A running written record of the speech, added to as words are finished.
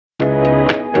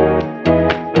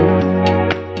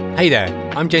Hey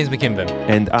there, I'm James McKinven.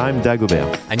 And I'm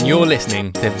Dagobert. And you're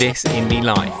listening to This Indie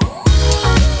Life.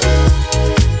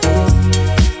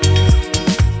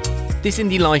 This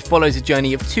Indie Life follows a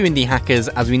journey of two indie hackers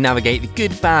as we navigate the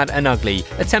good, bad and ugly,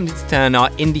 attempting to turn our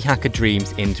indie hacker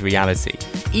dreams into reality.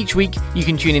 Each week, you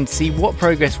can tune in to see what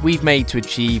progress we've made to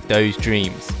achieve those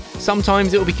dreams.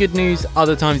 Sometimes it will be good news,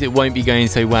 other times it won't be going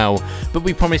so well, but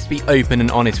we promise to be open and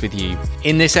honest with you.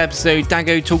 In this episode,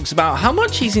 Dago talks about how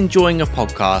much he's enjoying a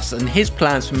podcast and his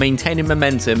plans for maintaining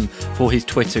momentum for his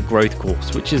Twitter growth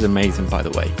course, which is amazing, by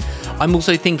the way. I'm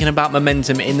also thinking about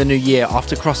momentum in the new year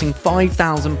after crossing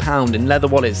 £5,000 in leather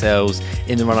wallet sales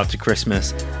in the run-up to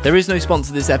Christmas. There is no sponsor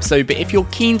to this episode, but if you're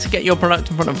keen to get your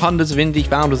product in front of hundreds of indie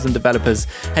founders and developers,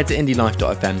 head to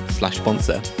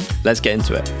indielife.fm/sponsor. Let's get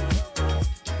into it.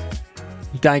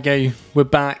 Dago, we're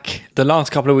back. The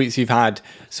last couple of weeks we've had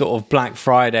sort of Black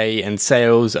Friday and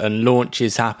sales and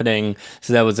launches happening.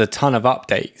 So there was a ton of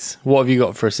updates. What have you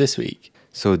got for us this week?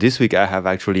 So this week I have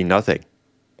actually nothing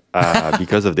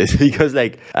because of this. Because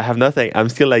I have nothing. I'm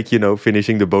still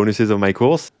finishing the bonuses of my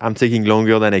course. I'm taking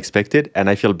longer than expected and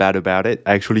I feel bad about it.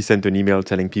 I actually sent an email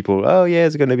telling people, oh yeah,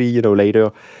 it's going to be,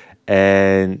 later.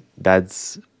 And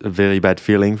that's a very bad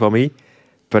feeling for me.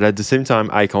 But at the same time,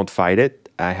 I can't fight it.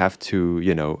 I have to,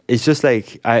 it's just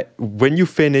when you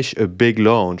finish a big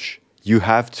launch, you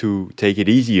have to take it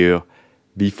easier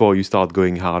before you start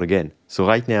going hard again. So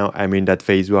right now, I'm in that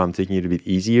phase where I'm taking it a bit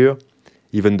easier,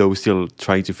 even though still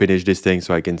trying to finish this thing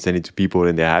so I can send it to people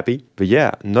and they're happy. But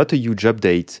yeah, not a huge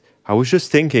update. I was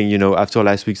just thinking, after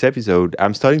last week's episode,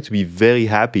 I'm starting to be very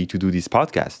happy to do this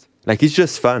podcast. It's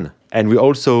just fun. And we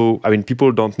also,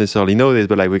 people don't necessarily know this,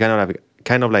 but we kind of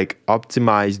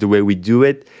optimize the way we do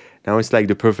it. Now it's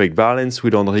the perfect balance.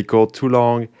 We don't record too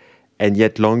long and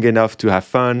yet long enough to have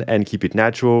fun and keep it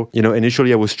natural.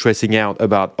 Initially I was stressing out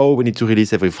about, we need to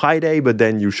release every Friday, but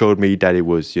then you showed me that it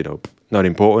was, not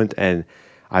important. And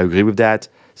I agree with that.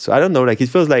 So I don't know, it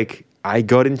feels like I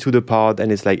got into the pod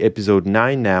and it's episode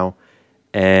 9 now.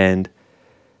 And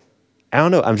I don't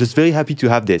know, I'm just very happy to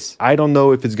have this. I don't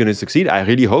know if it's going to succeed. I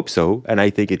really hope so. And I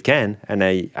think it can. And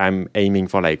I'm aiming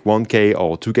for 1K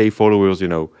or 2K followers,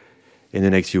 in the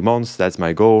next few months. That's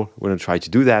my goal. We're going to try to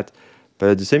do that. But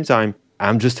at the same time,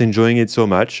 I'm just enjoying it so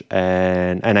much.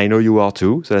 And I know you are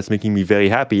too. So that's making me very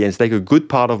happy. And it's a good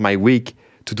part of my week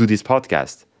to do this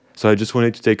podcast. So I just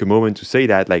wanted to take a moment to say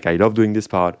that, I love doing this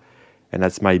part. And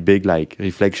that's my big,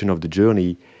 reflection of the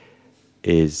journey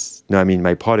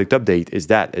my product update is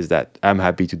that I'm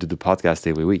happy to do the podcast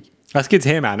every week. That's good to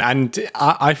hear, man. And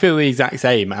I feel the exact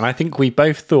same. And I think we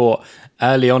both thought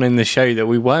early on in the show that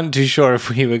we weren't too sure if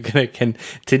we were going to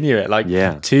continue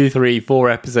it. 2, 3, 4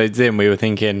 episodes in, we were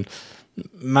thinking,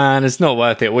 man, it's not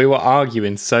worth it. We were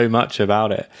arguing so much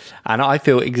about it. And I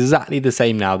feel exactly the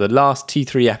same now. The last 2,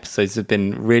 3 episodes have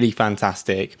been really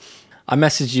fantastic. I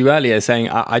messaged you earlier saying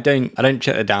I don't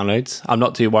check the downloads. I'm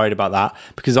not too worried about that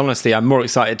because honestly, I'm more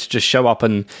excited to just show up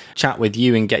and chat with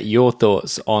you and get your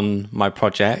thoughts on my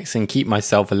projects and keep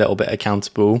myself a little bit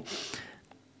accountable.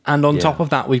 And on top of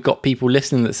that, we've got people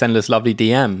listening that send us lovely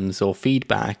DMs or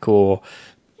feedback or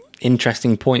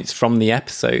interesting points from the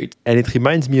episode. And it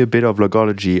reminds me a bit of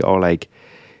Logology, or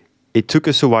it took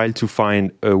us a while to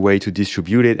find a way to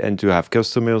distribute it and to have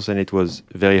customers. And it was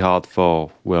very hard for,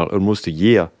 almost a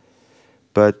year.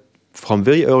 But from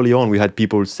very early on, we had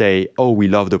people say, we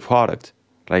love the product.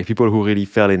 People who really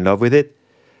fell in love with it.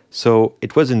 So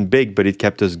it wasn't big, but it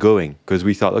kept us going because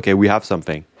we thought, okay, we have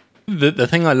something. The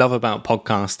thing I love about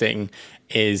podcasting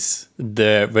is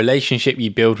the relationship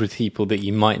you build with people that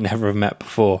you might never have met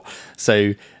before.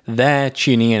 So they're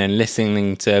tuning in and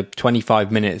listening to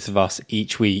 25 minutes of us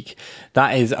each week.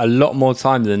 That is a lot more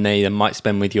time than they might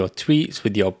spend with your tweets,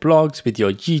 with your blogs, with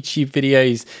your YouTube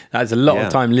videos. That is a lot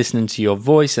of time listening to your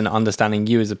voice and understanding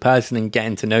you as a person and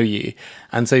getting to know you.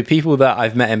 And so people that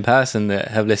I've met in person that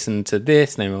have listened to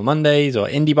this, No More Mondays or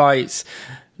Indie Bites,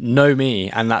 know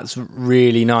me, and that's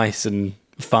really nice and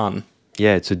fun.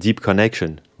 Yeah, it's a deep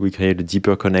connection. We create a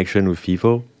deeper connection with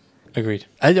people. Agreed.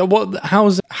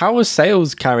 How is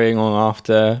sales carrying on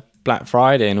after Black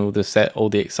Friday and all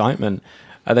the excitement?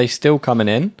 Are they still coming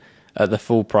in at the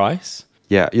full price?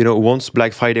 Yeah, once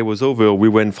Black Friday was over, we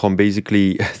went from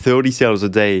basically 30 sales a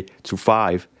day to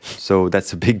 5. So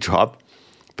that's a big drop,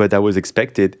 but that was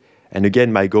expected. And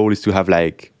again, my goal is to have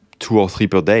 2 or 3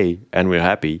 per day, and we're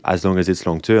happy as long as it's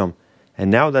long term. And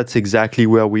now that's exactly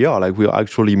where we are. We're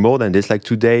actually more than this.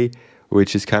 Today,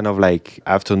 which is kind of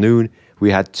afternoon, we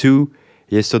had 2.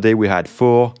 Yesterday we had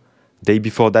 4. Day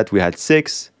before that we had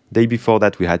 6. Day before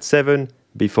that we had 7.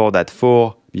 Before that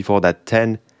 4. Before that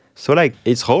 10. So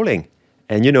it's rolling.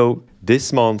 And,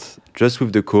 this month, just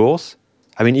with the course,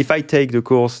 I mean, if I take the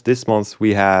course this month,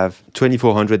 we have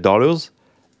 $2,400.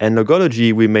 And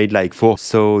Logology, we made like 4.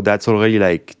 So that's already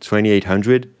like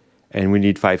 2,800. And we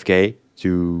need 5K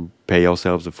to pay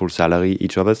ourselves a full salary,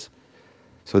 each of us.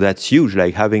 So that's huge.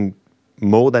 Like having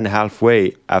more than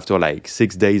halfway after like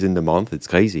 6 days in the month, it's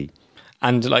crazy.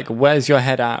 And like, where's your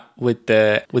head at with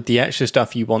the extra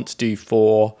stuff you want to do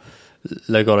for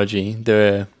Logology,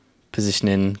 the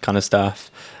positioning kind of stuff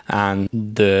and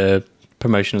the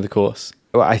promotion of the course?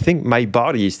 Well, I think my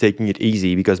body is taking it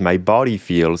easy because my body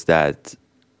feels that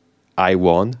I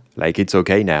won. Like, it's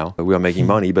okay now. We are making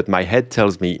money. But my head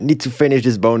tells me, need to finish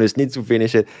this bonus, need to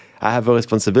finish it. I have a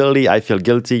responsibility. I feel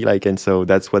guilty. Like, and so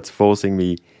that's what's forcing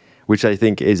me, which I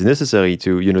think is necessary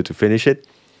to, to finish it.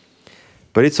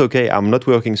 But it's okay. I'm not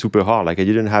working super hard. Like, I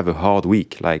didn't have a hard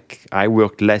week. Like, I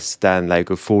worked less than like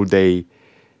a full day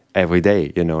every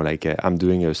day, like I'm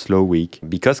doing a slow week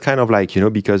because kind of like,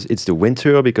 because it's the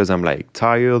winter, because I'm like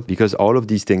tired, because all of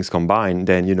these things combined,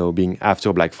 then, being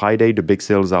after Black Friday, the big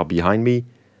sales are behind me.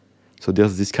 So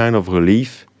there's this kind of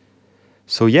relief.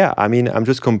 So yeah, I mean, I'm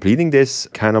just completing this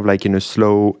kind of like in a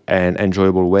slow and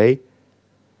enjoyable way.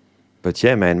 But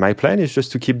yeah, man, my plan is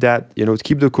just to keep that, to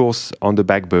keep the course on the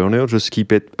back burner, just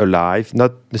keep it alive,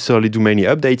 not necessarily do many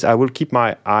updates. I will keep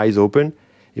my eyes open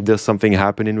if there's something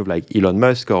happening with like Elon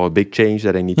Musk or a big change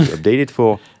that I need to update it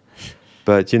for.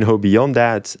 But, beyond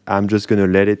that, I'm just going to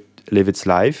let it live its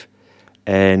life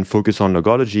and focus on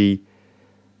Logology.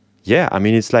 Yeah, I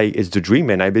mean, it's the dream,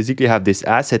 man. I basically have this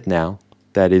asset now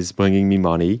that is bringing me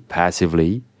money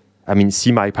passively. I mean,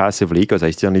 semi-passively, because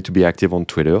I still need to be active on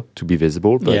Twitter to be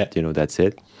visible, but, that's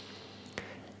it.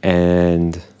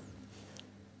 And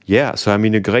yeah, so I'm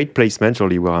in a great place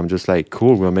mentally where I'm just like,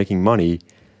 cool, we're making money,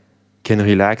 can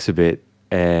relax a bit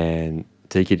and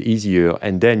take it easier.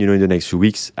 And then, in the next few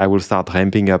weeks, I will start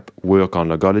ramping up work on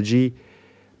Logology,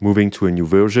 moving to a new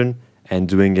version and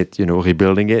doing it,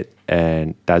 rebuilding it.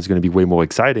 And that's going to be way more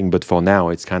exciting. But for now,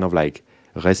 it's kind of like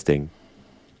resting.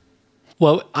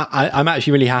 Well, I'm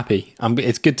actually really happy.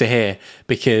 It's good to hear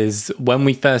because when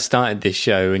we first started this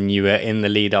show and you were in the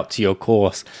lead up to your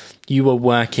course, you were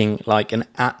working like an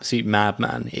absolute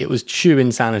madman. It was true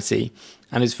insanity.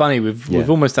 And it's funny, we've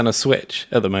almost done a switch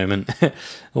at the moment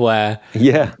where...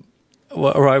 Yeah.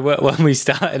 Right, when we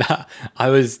started, I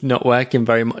was not working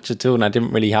very much at all and I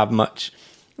didn't really have much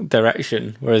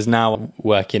direction. Whereas now I'm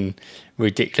working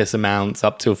ridiculous amounts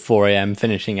up till 4 a.m.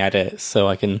 finishing edits so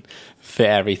I can fit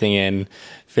everything in,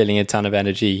 feeling a ton of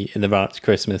energy in the run up to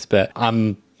Christmas. But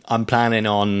I'm planning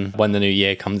on when the new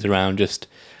year comes around, just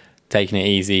taking it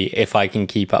easy if I can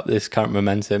keep up this current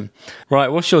momentum. Right,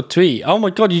 what's your tweet? Oh my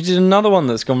God, you did another one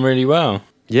that's gone really well.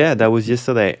 Yeah, that was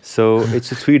yesterday. So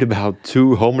it's a tweet about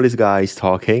 2 homeless guys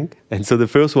talking. And so the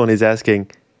first one is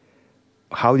asking,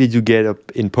 how did you get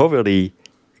up in poverty?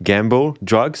 Gamble,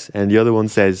 drugs? And the other one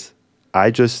says,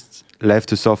 I just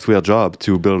left a software job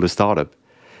to build a startup.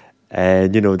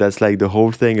 And, that's like the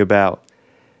whole thing about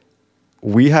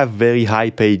we have very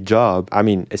high paid job. I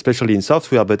mean, especially in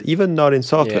software, but even not in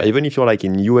software, even if you're like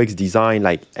in UX design,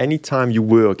 like anytime you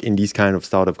work in these kind of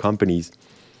startup companies,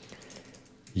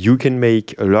 you can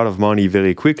make a lot of money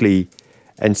very quickly.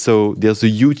 And so there's a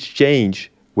huge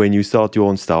change when you start your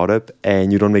own startup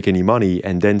and you don't make any money.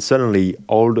 And then suddenly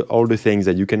all the things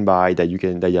that you can buy, that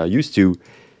you are used to,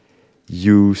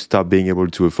 you stop being able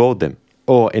to afford them.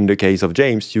 Or in the case of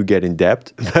James, you get in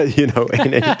debt. But, in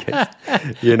any case,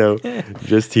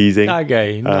 just teasing.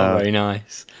 Okay, not very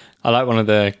nice. I like one of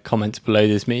the comments below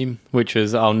this meme, which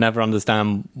was, I'll never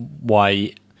understand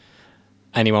why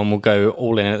anyone will go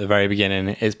all in at the very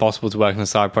beginning. It's possible to work on a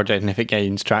side project, and if it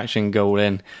gains traction, go all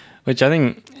in. Which I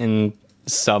think in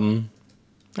some...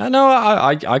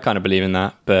 I kind of believe in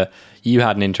that. But you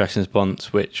had an interesting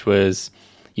response, which was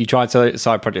you tried a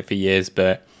side project for years,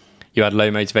 but... you had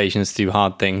low motivations to do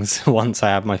hard things once I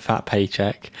had my fat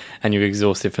paycheck and you were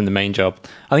exhausted from the main job.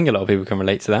 I think a lot of people can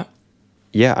relate to that.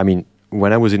 Yeah, I mean,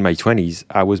 when I was in my 20s,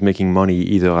 I was making money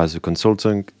either as a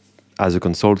consultant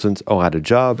or at a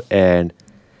job. And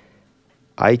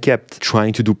I kept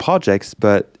trying to do projects,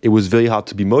 but it was very hard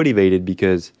to be motivated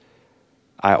because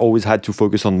I always had to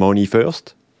focus on money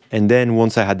first. And then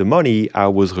once I had the money, I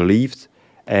was relieved.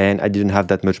 And I didn't have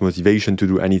that much motivation to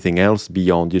do anything else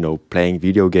beyond, playing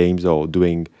video games or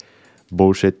doing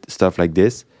bullshit stuff like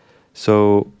this.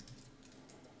 So,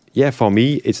 yeah, for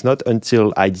me, it's not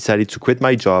until I decided to quit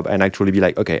my job and actually be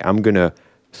like, okay, I'm going to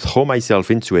throw myself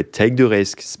into it, take the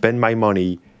risk, spend my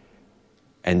money.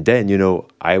 And then,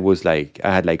 I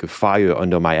had like a fire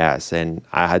under my ass and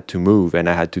I had to move and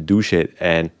I had to do shit.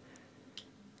 And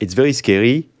it's very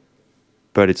scary.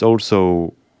 but it's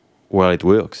also, well, it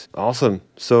works. Awesome.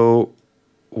 So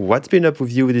what's been up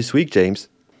with you this week, James?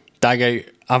 Dago,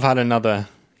 I've had another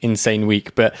insane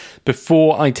week, but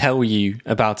before I tell you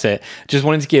about it, just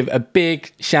wanted to give a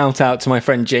big shout out to my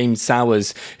friend James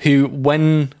Sowers, who,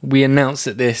 when we announced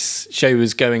that this show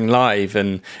was going live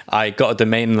and I got a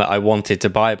domain that I wanted to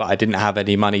buy, but I didn't have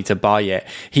any money to buy it,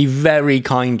 he very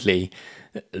kindly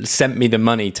sent me the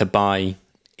money to buy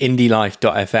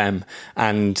indylife.fm,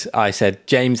 and I said,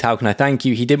 James, how can I thank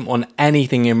you? He didn't want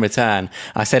anything in return.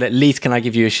 I said, at least can I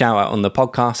give you a shout out on the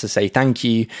podcast to say thank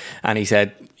you? And he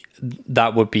said,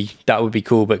 that would be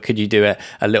cool, but could you do it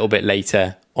a little bit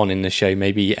later on in the show,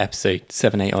 maybe episode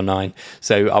 7, 8 or 9?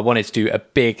 So I wanted to do a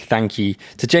big thank you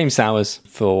to James Sowers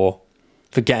for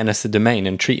getting us the domain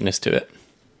and treating us to it.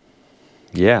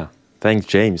 Yeah, thanks,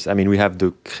 James. I mean, we have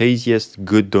the craziest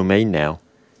good domain now,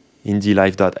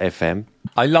 indylife.fm.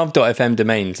 I love .fm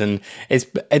domains, and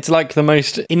it's like the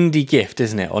most indie gift,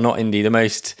 isn't it? Or not indie, the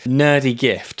most nerdy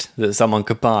gift that someone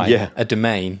could buy. Yeah. A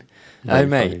domain. Very oh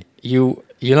mate, funny.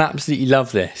 you'll absolutely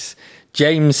love this.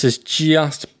 James has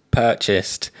just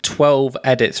purchased 12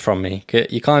 edits from me.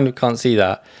 You kind of can't see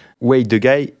that. Wait, the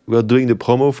guy we're doing the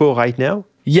promo for right now?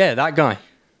 Yeah, that guy.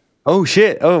 Oh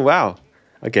shit. Oh wow.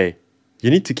 Okay. You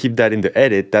need to keep that in the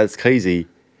edit. That's crazy.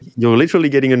 You're literally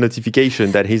getting a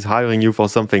notification that he's hiring you for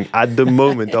something at the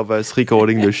moment of us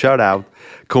recording the shout out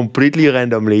completely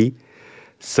randomly.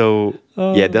 So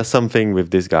yeah, there's something with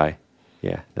this guy.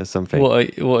 Yeah, there's something.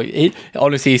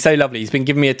 Honestly, he's so lovely. He's been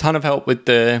giving me a ton of help with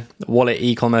the wallet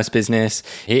e-commerce business.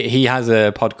 He has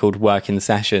a pod called Working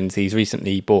Sessions. He's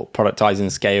recently bought Productize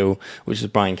and Scale, which is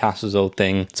Brian Castle's old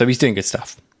thing. So he's doing good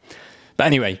stuff. But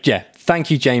anyway, yeah, thank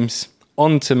you, James.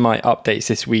 On to my updates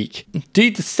this week.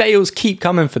 Dude, the sales keep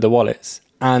coming for the wallets,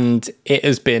 and it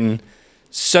has been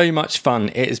so much fun.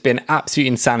 It has been absolute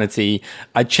insanity.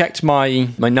 I checked my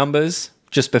numbers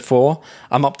just before.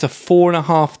 I'm up to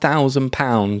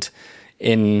 £4,500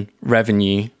 in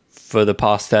revenue for the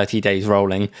past 30 days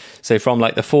rolling. So from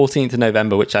like the 14th of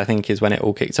November, which I think is when it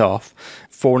all kicked off,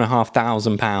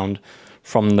 £4,500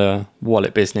 from the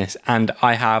wallet business. And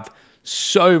I have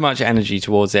so much energy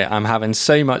towards it. I'm having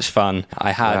so much fun.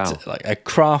 I had like a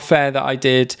craft fair that I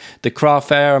did. The craft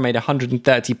fair, I made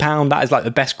 £130. That is like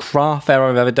the best craft fair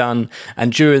I've ever done.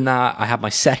 And during that, I had my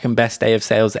second best day of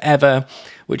sales ever,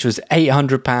 which was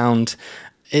 £800.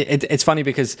 It's funny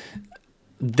because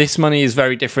this money is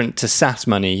very different to SaaS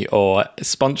money or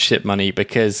sponsorship money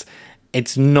because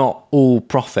it's not all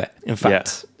profit. In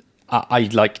fact, I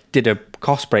like did a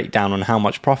cost breakdown on how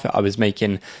much profit I was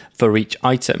making for each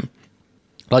item.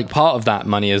 Like part of that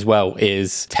money as well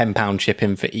is £10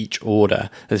 shipping for each order.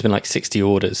 There's been like 60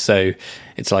 orders. So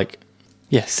it's like,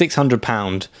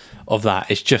 £600 of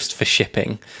that is just for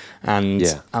shipping. And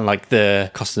like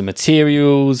the cost of the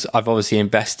materials. I've obviously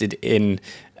invested in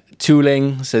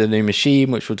tooling, so the new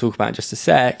machine, which we'll talk about in just a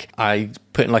sec. I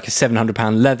put in like a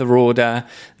 £700 leather order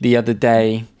the other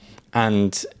day.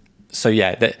 And so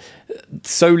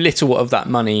so little of that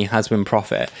money has been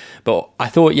profit. But I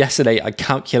thought yesterday I'd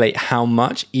calculate how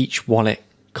much each wallet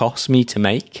costs me to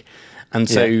make. And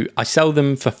so I sell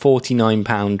them for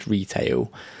 £49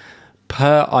 retail.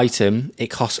 Per item, it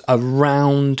costs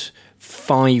around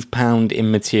 £5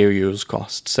 in materials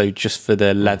cost. So just for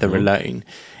the leather alone.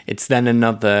 It's then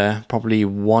another probably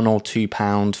 £1 or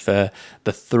 £2 for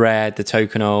the thread, the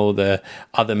tokenol, the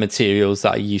other materials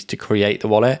that I use to create the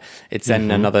wallet. It's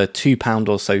then another £2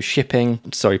 or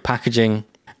so packaging.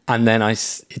 And then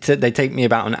they take me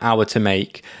about an hour to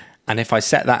make. And if I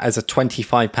set that as a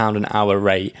 £25 an hour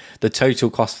rate, the total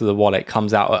cost for the wallet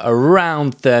comes out at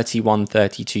around £31,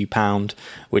 £32,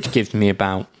 which gives me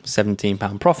about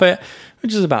 £17 profit,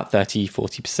 which is about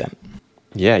 30-40%.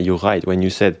 Yeah, you're right. When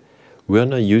you said we're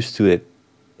not used to it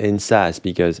in SaaS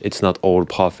because it's not all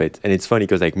profit. And it's funny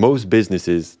because like most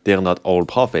businesses, they're not all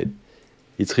profit.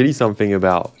 It's really something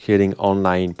about creating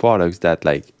online products that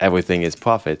like everything is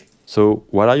profit. So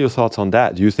what are your thoughts on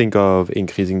that? Do you think of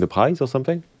increasing the price or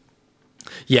something?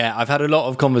 Yeah, I've had a lot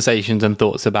of conversations and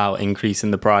thoughts about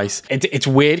increasing the price. It's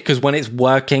weird because when it's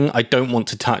working, I don't want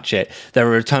to touch it. There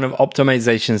are a ton of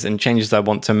optimizations and changes I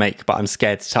want to make, but I'm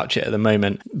scared to touch it at the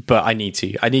moment. But I need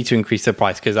to increase the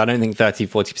price because I don't think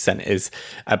 30-40% is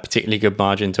a particularly good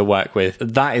margin to work with.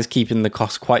 That is keeping the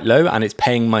cost quite low, and it's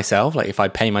paying myself. Like if I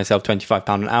pay myself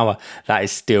 £25 an hour, that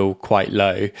is still quite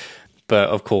low. But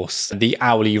of course, the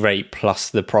hourly rate plus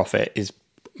the profit is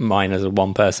mine as a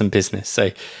one-person business.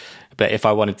 So but if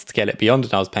I wanted to scale it beyond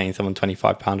and I was paying someone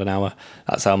 £25 an hour,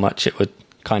 that's how much it would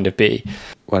kind of be.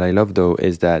 What I love though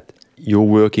is that you're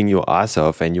working your ass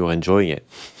off and you're enjoying it.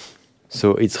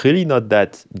 So it's really not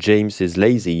that James is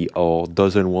lazy or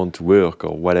doesn't want to work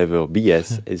or whatever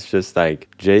BS. It's just like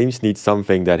James needs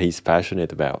something that he's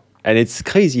passionate about. And it's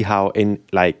crazy how in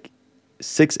like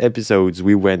 6 episodes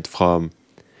we went from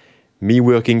me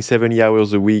working 70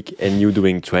 hours a week and you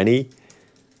doing 20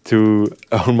 to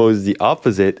almost the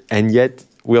opposite. And yet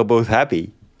we're both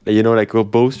happy. You know, like we're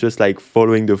both just like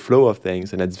following the flow of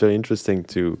things. And it's very interesting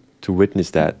to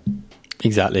witness that.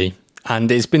 Exactly.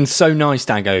 And it's been so nice,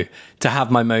 Dango, to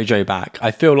have my mojo back. I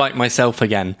feel like myself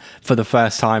again for the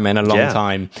first time in a long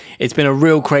time. It's been a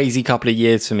real crazy couple of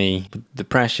years for me.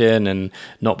 Depression and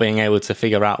not being able to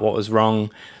figure out what was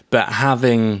wrong. But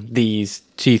having these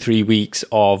 2-3 weeks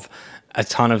of a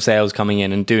ton of sales coming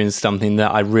in and doing something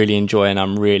that I really enjoy and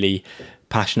I'm really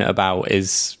passionate about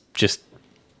is just,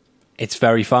 it's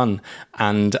very fun.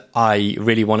 And I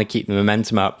really want to keep the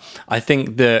momentum up. I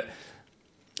think that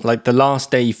like the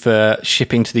last day for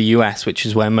shipping to the US, which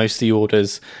is where most of the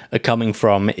orders are coming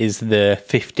from, is the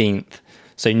 15th.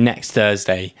 So next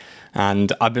Thursday.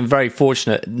 And I've been very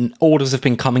fortunate. Orders have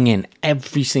been coming in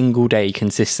every single day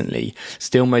consistently.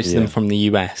 Still most of them from the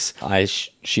US. I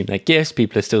assume they're gifts.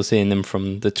 People are still seeing them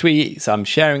from the tweets. I'm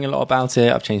sharing a lot about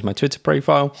it. I've changed my Twitter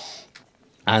profile.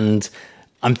 And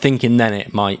I'm thinking then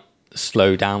it might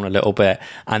slow down a little bit,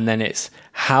 and then it's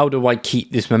how do I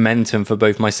keep this momentum for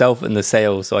both myself and the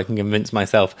sales so I can convince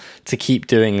myself to keep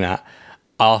doing that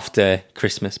after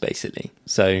Christmas, basically.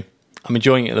 So I'm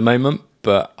enjoying it at the moment,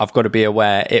 but I've got to be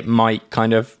aware it might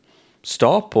kind of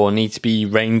stop or need to be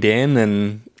reined in,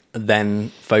 and then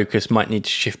focus might need to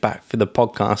shift back for the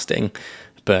podcasting.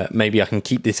 But maybe I can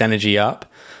keep this energy up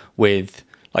with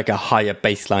like a higher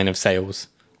baseline of sales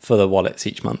for the wallets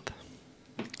each month.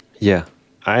 Yeah.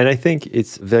 And I think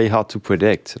it's very hard to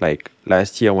predict. Like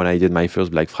last year when I did my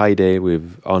first Black Friday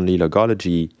with Only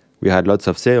Logology, we had lots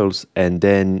of sales. And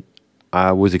then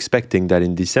I was expecting that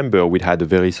in December we'd had a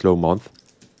very slow month.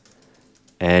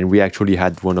 And we actually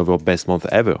had one of our best months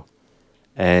ever.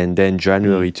 And then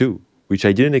January too, which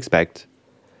I didn't expect.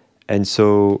 And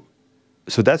so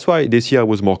that's why this year I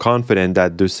was more confident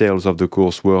that the sales of the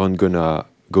course weren't going to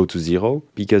go to zero,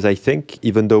 because I think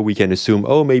even though we can assume,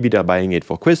 oh, maybe they're buying it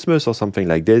for Christmas or something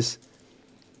like this,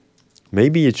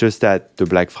 maybe it's just that the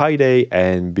Black Friday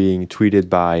and being tweeted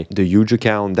by the huge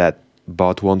account that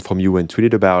bought one from you and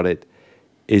tweeted about it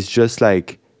is just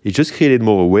like, it just created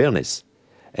more awareness.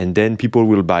 And then people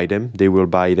will buy them. They will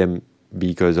buy them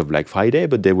because of Black Friday,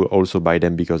 but they will also buy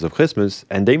them because of Christmas.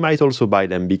 And they might also buy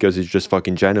them because it's just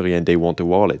fucking January and they want a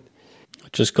wallet. I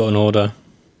just got an order.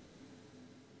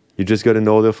 You just got an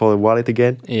order for a wallet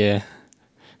again? Yeah.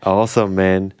 Awesome,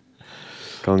 man.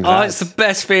 Congrats. Oh, it's the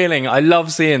best feeling. I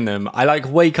love seeing them. I like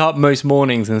wake up most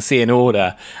mornings and see an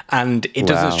order, and it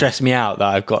doesn't stress me out that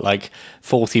I've got like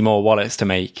 40 more wallets to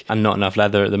make and not enough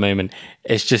leather at the moment.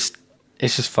 It's just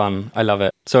fun. I love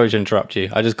it. Sorry to interrupt you.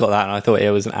 I just got that and I thought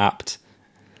it was an apt.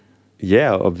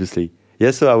 Yeah, obviously.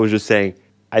 Yeah, so I was just saying,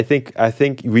 I think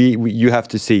we you have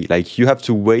to see, like you have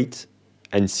to wait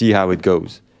and see how it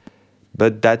goes.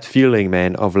 But that feeling,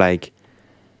 man, of like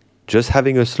just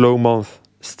having a slow month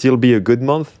still be a good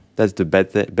month, that's the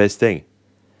best thing.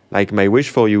 Like my wish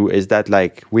for you is that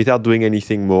like without doing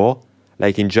anything more,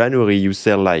 like in January you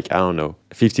sell like, I don't know,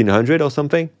 1,500 or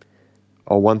something,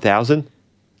 or 1,000.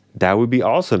 That would be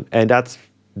awesome. And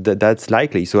that's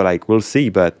likely. So like we'll see,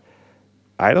 but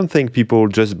I don't think people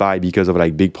just buy because of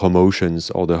like big promotions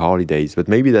or the holidays. But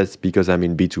maybe that's because I'm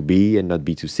in B2B and not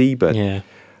B2C, but yeah.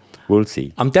 We'll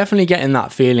see. I'm definitely getting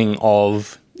that feeling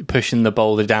of pushing the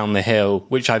boulder down the hill,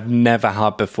 which I've never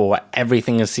had before.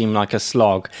 Everything has seemed like a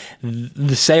slog.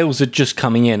 The sales are just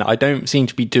coming in. I don't seem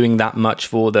to be doing that much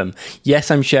for them.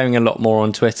 Yes, I'm sharing a lot more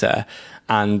on Twitter,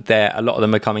 and a lot of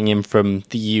them are coming in from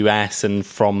the US and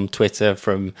from Twitter,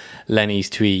 from Lenny's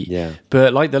tweet. Yeah.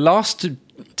 But like the last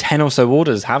 10 or so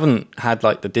orders haven't had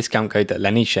like the discount code that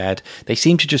Lenny shared. They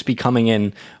seem to just be coming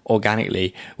in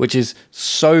organically, which is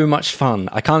so much fun.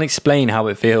 I can't explain how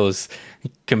it feels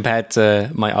compared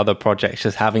to my other projects,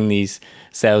 just having these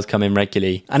sales come in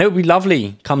regularly. And it would be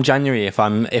lovely come January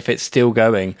if it's still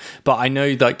going. But I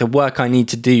know like the work I need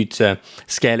to do to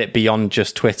scale it beyond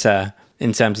just Twitter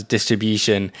in terms of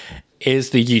distribution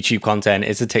is the YouTube content,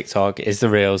 is the TikTok, is the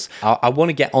Reels. I want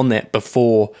to get on it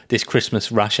before this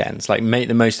Christmas rush ends, like make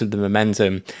the most of the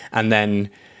momentum and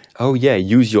then... Oh yeah,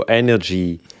 use your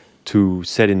energy to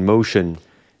set in motion.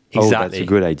 Exactly. Oh, that's a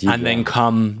good idea. And then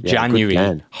come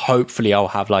January, hopefully I'll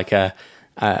have like a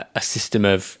system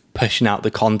of pushing out the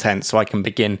content so I can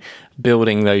begin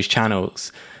building those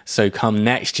channels. So come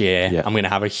next year, I'm going to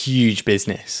have a huge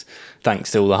business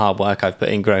thanks to all the hard work I've put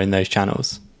in growing those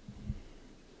channels.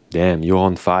 Damn, you're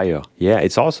on fire. Yeah,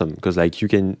 it's awesome because like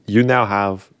you now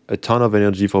have a ton of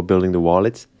energy for building the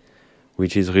wallet,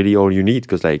 which is really all you need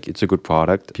because like it's a good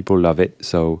product. People love it.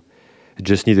 So you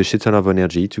just need a shit ton of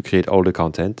energy to create all the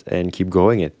content and keep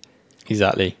growing it.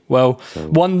 Exactly. Well,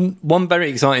 one very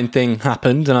exciting thing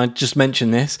happened, and I just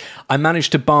mentioned this. I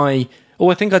managed to buy...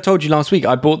 I think I told you last week,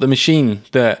 I bought the machine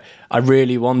that I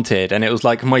really wanted, and it was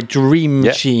like my dream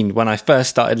machine when I first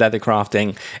started leather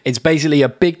crafting. It's basically a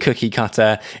big cookie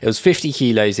cutter. It was 50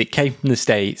 kilos. It came from the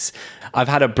States. I've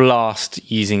had a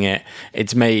blast using it.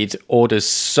 It's made orders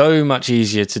so much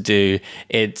easier to do.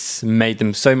 It's made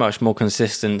them so much more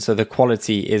consistent, so the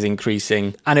quality is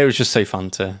increasing, and it was just so fun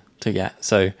to get.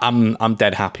 So I'm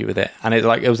dead happy with it, and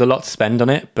it was a lot to spend on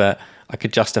it, but I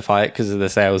could justify it because of the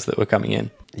sales that were coming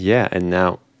in. Yeah, and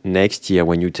now next year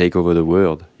when you take over the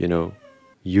world,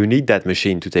 you need that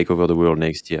machine to take over the world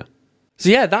next year. So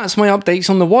yeah, that's my updates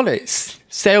on the wallets.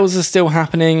 Sales are still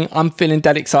happening. I'm feeling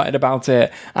dead excited about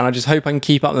it, and I just hope I can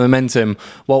keep up the momentum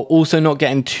while also not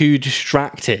getting too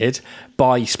distracted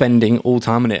by spending all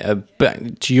time on it.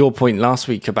 But to your point last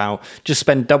week about just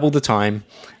spend double the time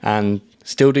and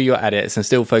still do your edits and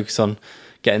still focus on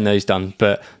getting those done.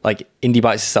 But like Indie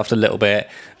Bytes has stuffed a little bit,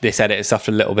 this edit has stuffed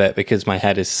a little bit because my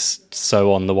head is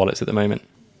so on the wallets at the moment.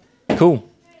 Cool.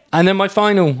 And then my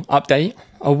final update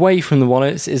away from the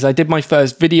wallets is I did my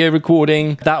first video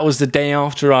recording. That was the day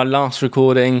after our last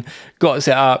recording. Got it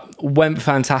set up, went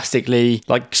fantastically,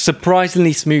 like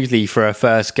surprisingly smoothly for a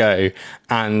first go,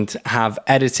 and have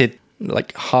edited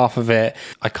like half of it.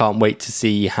 I can't wait to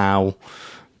see how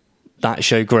that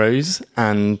show grows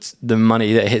and the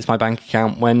money that hits my bank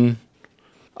account when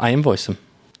I invoice them.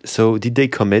 So did they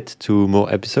commit to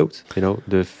more episodes?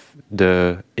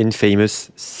 The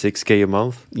infamous 6K a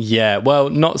month? Yeah, well,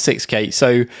 not 6K.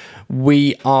 So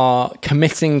we are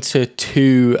committing to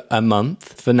 2 a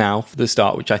month for now, for the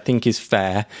start, which I think is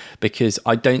fair because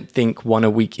I don't think 1 a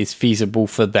week is feasible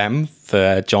for them,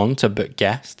 for John to book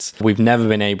guests. We've never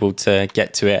been able to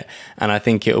get to it. And I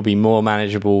think it'll be more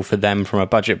manageable for them from a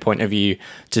budget point of view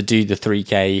to do the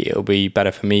 3K. It'll be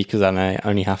better for me because then I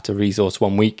only have to resource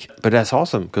 1 week. But that's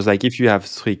awesome because like if you have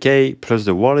 3K plus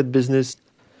the wallet business,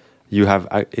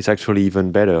 it's actually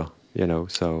even better,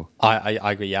 so. I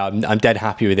agree, yeah. I'm dead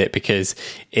happy with it because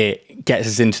it gets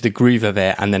us into the groove of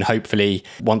it, and then hopefully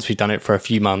once we've done it for a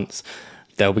few months,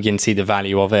 they'll begin to see the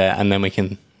value of it, and then we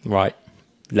can,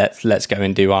 let's go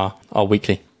and do our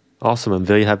weekly. Awesome, I'm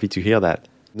very happy to hear that.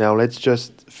 Now let's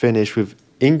just finish with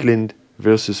England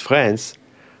versus France,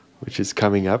 which is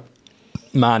coming up.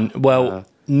 Man, well,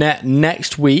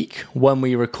 next week when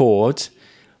we record,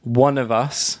 one of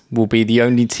us will be the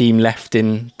only team left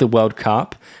in the World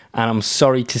Cup. And I'm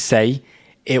sorry to say,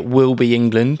 it will be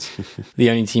England, the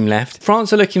only team left.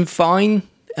 France are looking fine.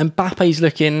 And Mbappe's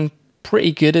looking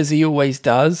pretty good as he always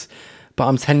does. But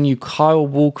I'm telling you, Kyle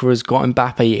Walker has got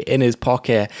Mbappe in his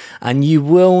pocket. And you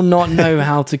will not know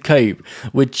how to cope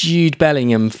with Jude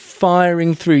Bellingham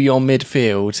firing through your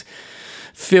midfield.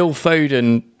 Phil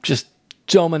Foden just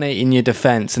dominating your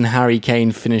defence and Harry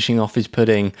Kane finishing off his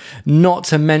pudding. Not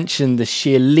to mention the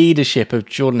sheer leadership of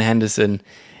Jordan Henderson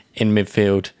in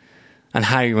midfield and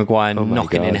Harry Maguire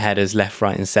knocking in headers left,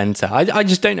 right and centre. I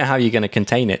just don't know how you're going to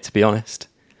contain it, to be honest.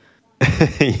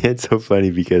 It's so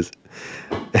funny because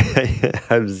I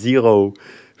have zero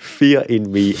fear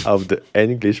in me of the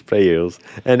English players.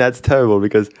 And that's terrible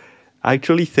because I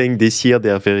actually think this year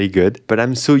they're very good. But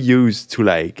I'm so used to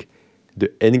like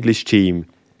the English team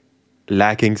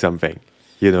lacking something,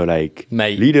 like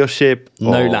Mate, leadership.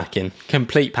 No lacking.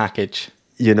 Complete package.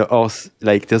 Or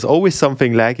like there's always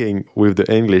something lacking with the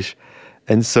English.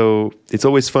 And so it's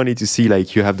always funny to see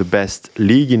like you have the best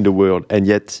league in the world and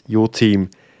yet your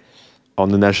team on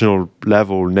the national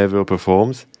level never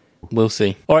performs. We'll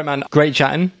see. All right, man. Great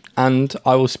chatting. And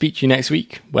I will speak to you next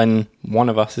week when one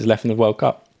of us is left in the World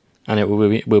Cup. And it will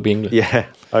be England. Yeah.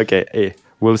 Okay. Hey,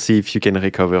 we'll see if you can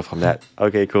recover from that.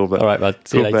 Okay, cool. All right, bud.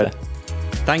 See you later. Bud.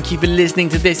 Thank you for listening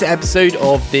to this episode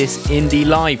of This Indie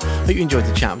Life. Hope you enjoyed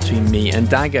the chat between me and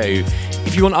Dago.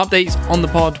 If you want updates on the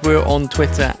pod, we're on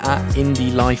Twitter at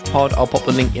Indie Life Pod. I'll pop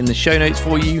the link in the show notes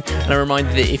for you. And a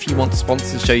reminder that if you want to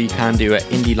sponsor the show, you can do at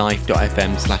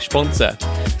indielife.fm/sponsor.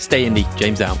 Stay indie.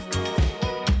 James out.